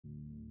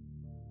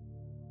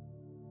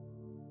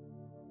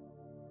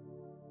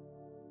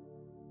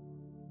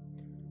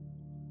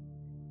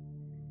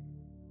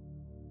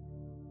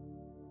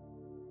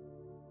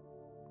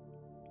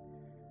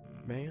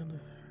man.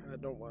 I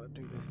don't want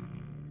to do this.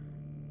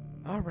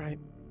 Alright.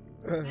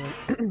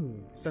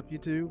 Sup,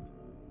 YouTube?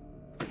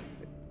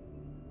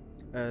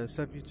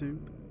 Sup, YouTube?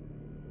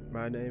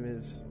 My name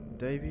is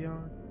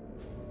Davion.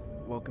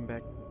 Welcome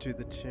back to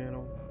the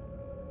channel.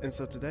 And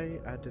so today,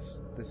 I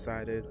just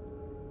decided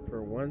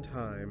for one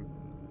time,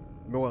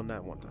 well,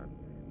 not one time,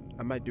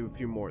 I might do a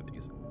few more of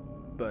these,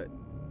 but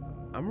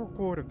I'm gonna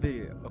record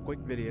a quick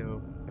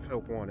video of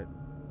Help Wanted,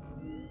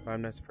 Five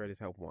Nights at Freddy's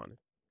Help Wanted,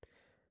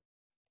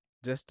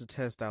 just to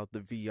test out the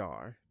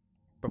VR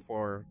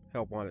before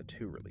Help Wanted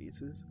 2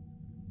 releases.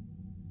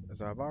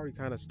 So I've already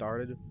kind of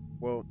started.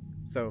 Well,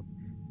 so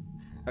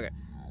okay,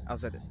 I'll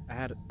say this: I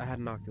had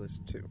an Oculus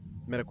 2,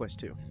 MetaQuest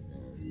 2,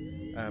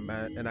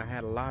 and I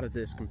had a lot of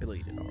this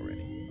completed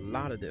already.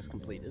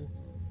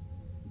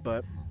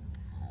 But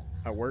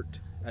I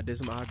worked. I did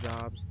some odd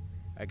jobs.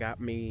 I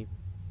got me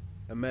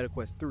a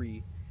MetaQuest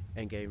 3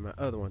 and gave my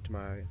other one to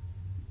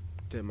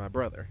my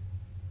brother,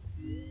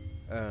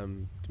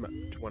 to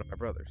one of my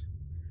brothers.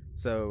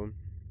 So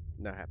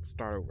now I have to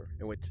start over,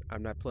 in which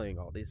I'm not playing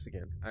all this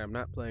again. I am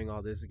not playing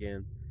all this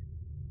again.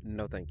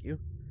 No, thank you.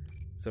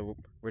 So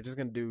I'm just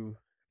gonna do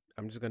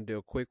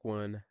a quick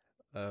one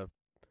of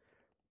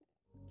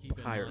Keep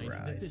in Pirate mind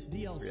Ride. that this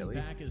DLC Really?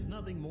 pack is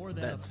nothing more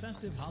than That's a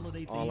festive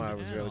holiday themed all I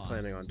was really add-on,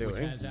 planning on which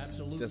doing. has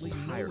absolutely Just no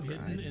Pirate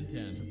hidden Ride.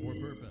 intent or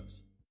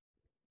purpose.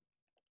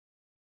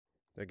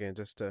 Again,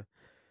 just to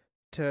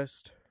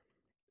test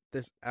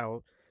this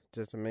out,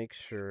 just to make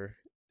sure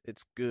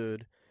it's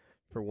good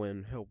for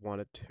when Help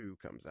Wanted 2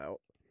 comes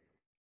out.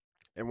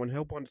 And when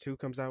Help Wanted 2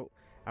 comes out,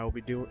 I'll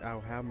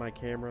have my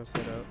camera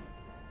set up.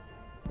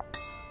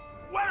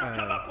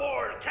 Welcome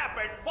aboard,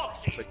 Captain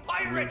Foxy's Like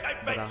Pirate green,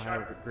 but I'll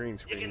have Adventure. a green You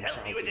screen. can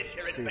help me with this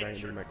here See if I can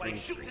do adventure my by green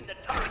shooting screen. the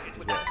targets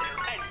with well. that there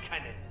hand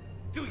cannon.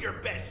 Do your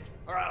best,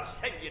 or I'll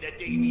send you to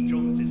Davy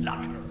Jones's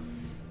locker.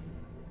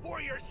 For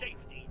your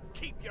safety,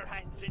 keep your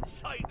hands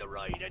inside the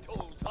ride at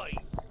all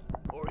times,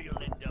 or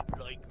you'll end up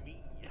like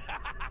me.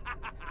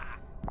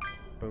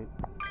 Boom.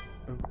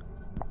 Boom.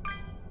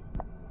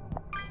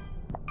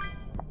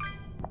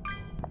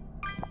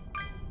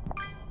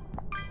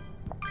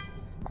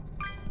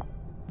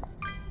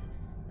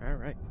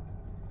 Alright.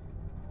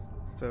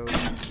 So,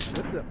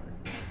 with the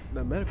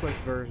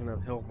MetaQuest version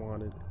of Help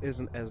Wanted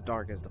isn't as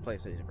dark as the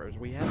PlayStation version.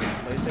 We had the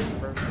PlayStation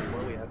version as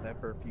well. We had that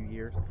for a few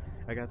years.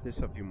 I got this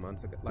a few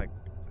months ago, like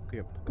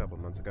a couple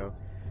months ago.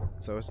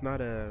 So it's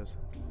not as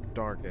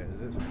dark as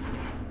this.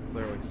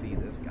 Clearly see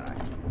this guy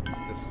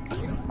just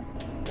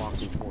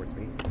walking towards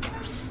me.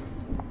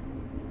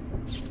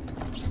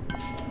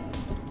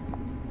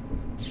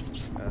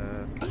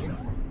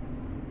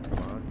 Come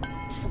on.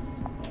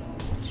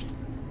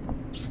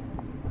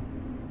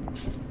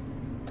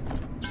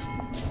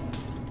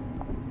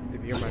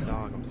 If you're my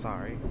dog, I'm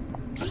sorry.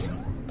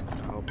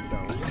 I hope you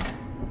don't.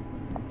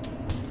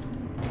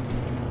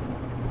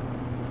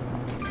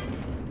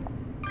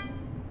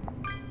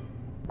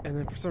 And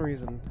then for some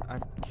reason, I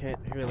can't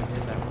really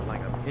hit that one.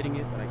 Like, I'm hitting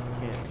it, but I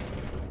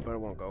can't. But it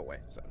won't go away,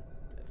 so I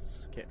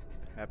just can't.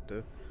 Have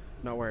to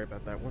not worry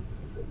about that one.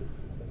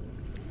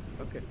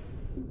 Okay.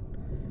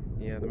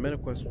 Yeah, the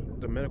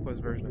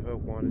MetaQuest version of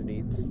Help Wanted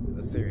needs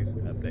a serious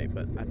update,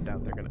 but I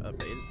doubt they're gonna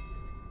update it.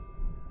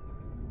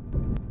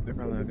 They're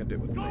probably not gonna do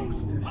it with me.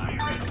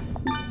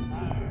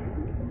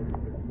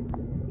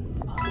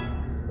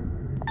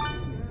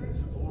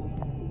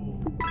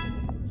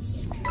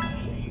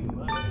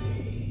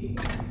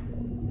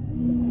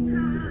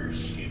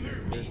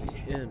 There's the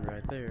end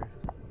right there.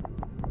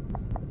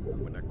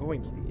 We're not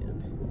going to the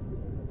end.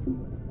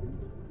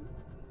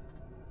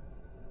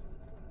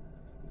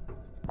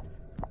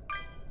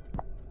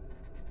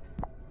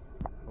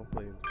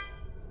 Hopefully,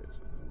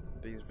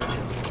 these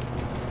videos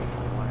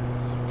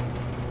last.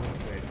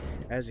 Okay.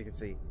 As you can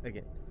see,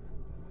 again,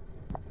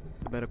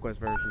 the MetaQuest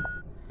version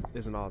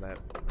isn't all that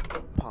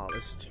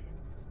polished.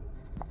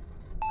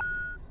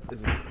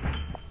 Isn't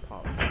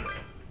polished at all.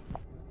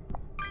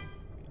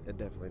 It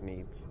definitely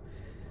needs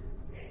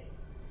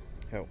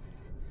help.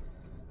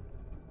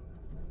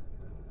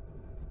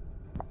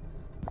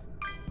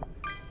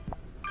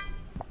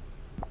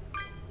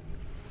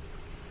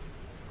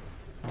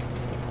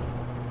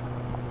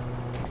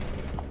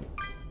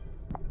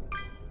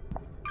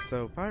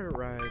 So Pirate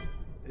Ride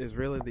is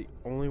really the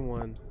only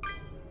one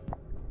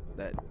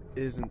that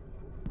isn't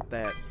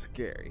that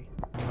scary.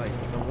 Like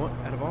the one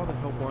out of all the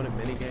Help Wanted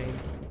mini games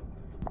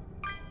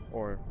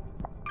or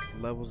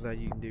levels that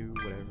you can do,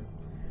 whatever.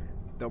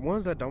 The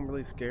ones that don't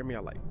really scare me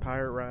are like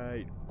Pirate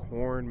Ride,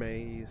 Corn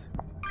Maze,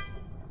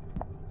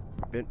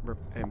 Vent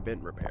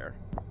Repair.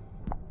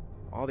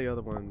 All the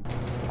other ones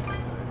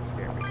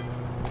scare me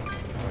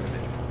quite a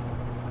bit.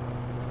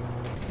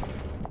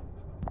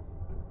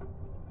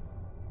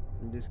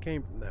 We just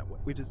came from that way.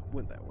 We just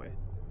went that way.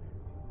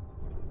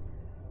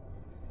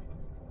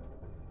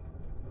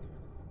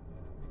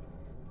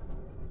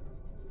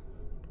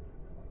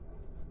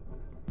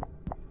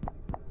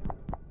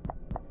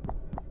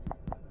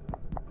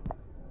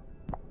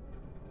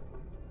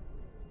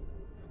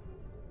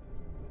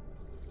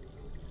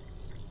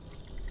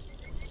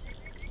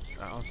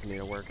 for me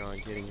to work on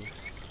getting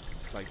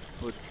like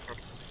footage from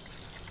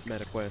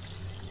MetaQuest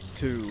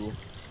to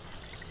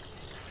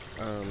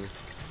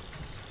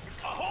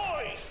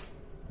Ahoy!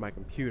 my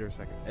computer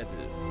so I can edit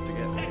it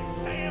together. Set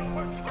sail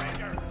for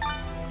treasure!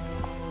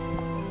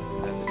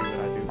 That's what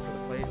I do for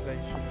the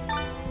PlayStation,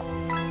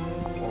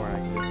 or I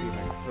can just see if I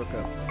can hook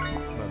up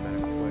my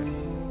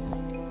MetaQuest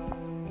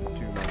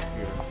to my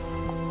computer.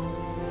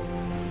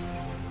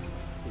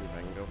 See if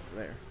I can go from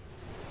there.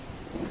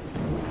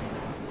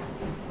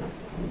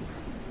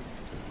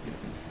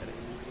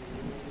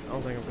 I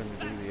don't think I'm going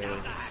to do the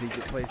other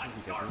secret places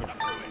because I'm going to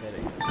have a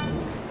headache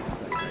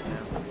right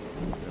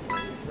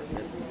now.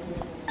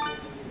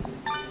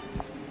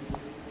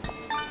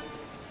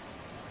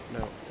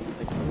 No,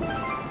 thank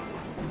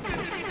you.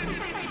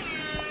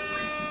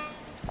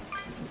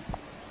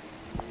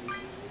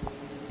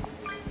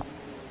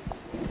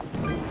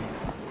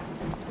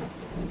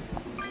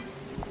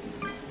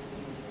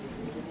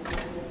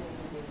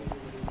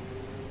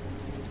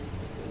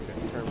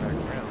 Turn back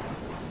around.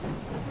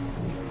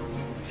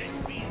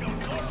 It be no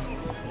normal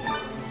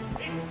sport.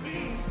 It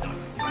be the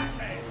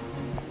crackhead.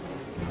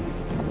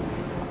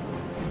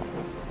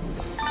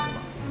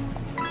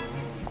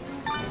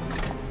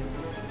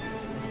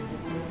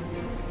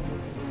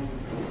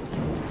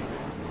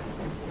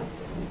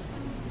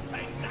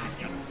 Take that,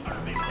 you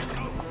pervy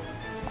mojo.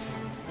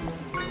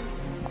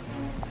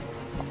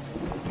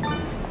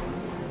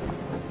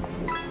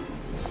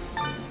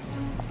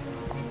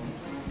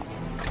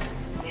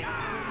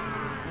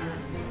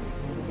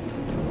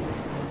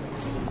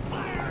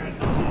 Fire in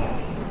the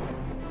hole!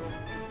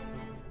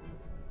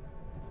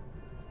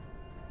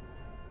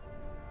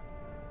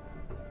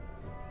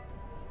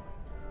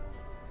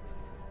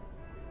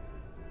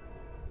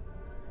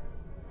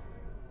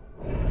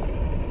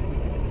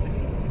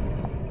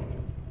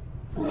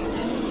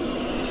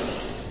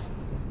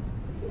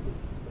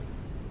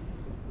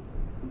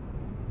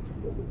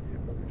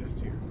 We're just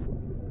here.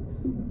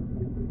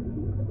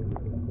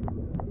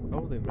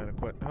 Hopefully,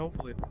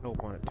 hopefully the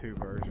 0.2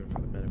 version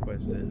for the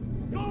MetaQuest is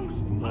Ghost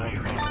more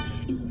pirate!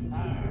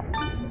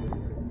 polished.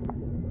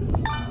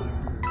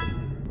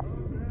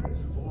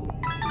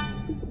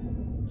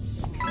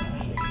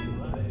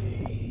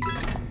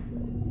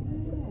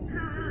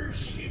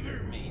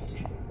 Sugar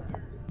meeting.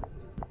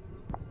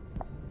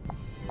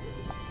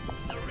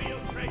 The real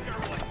treasure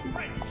was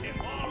friendship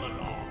all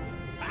along.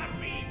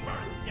 Happy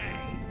birthday!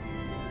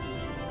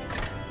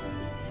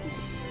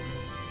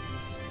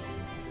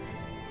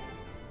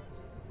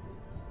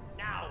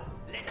 Now,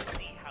 let's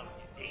see how you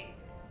did.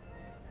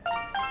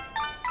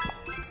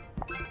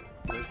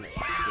 Where's my-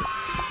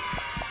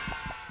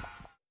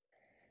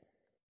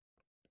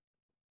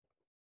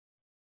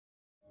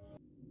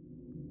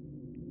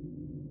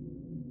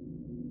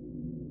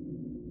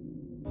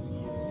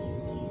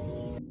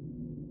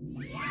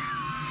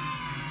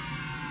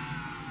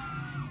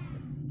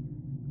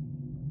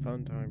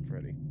 Fun time,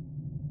 Freddy.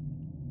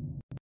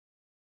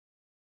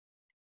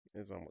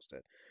 It's almost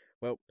dead.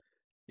 Well,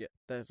 yeah,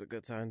 that's a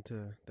good sign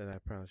that I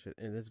probably should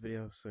end this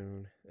video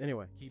soon.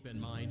 Anyway, Keep in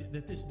mind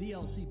that this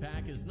DLC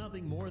pack is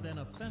nothing more than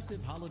a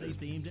festive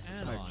holiday-themed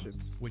add-on,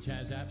 which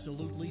has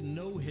absolutely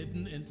no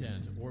hidden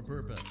intent or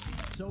purpose.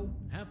 So,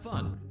 have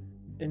fun.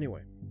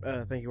 anyway,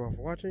 thank you all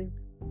for watching.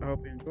 I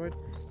hope you enjoyed.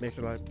 Make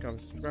sure to like,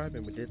 comment, subscribe,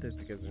 and we did this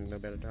because there's no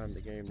better time in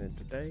the game than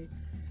today.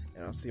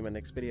 And I'll see you in my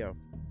next video.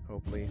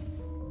 Hopefully,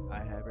 I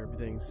have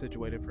everything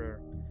situated for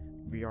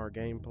VR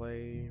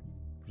gameplay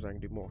so I can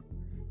do more.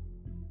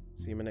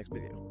 See you in my next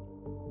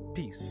video.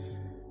 Peace.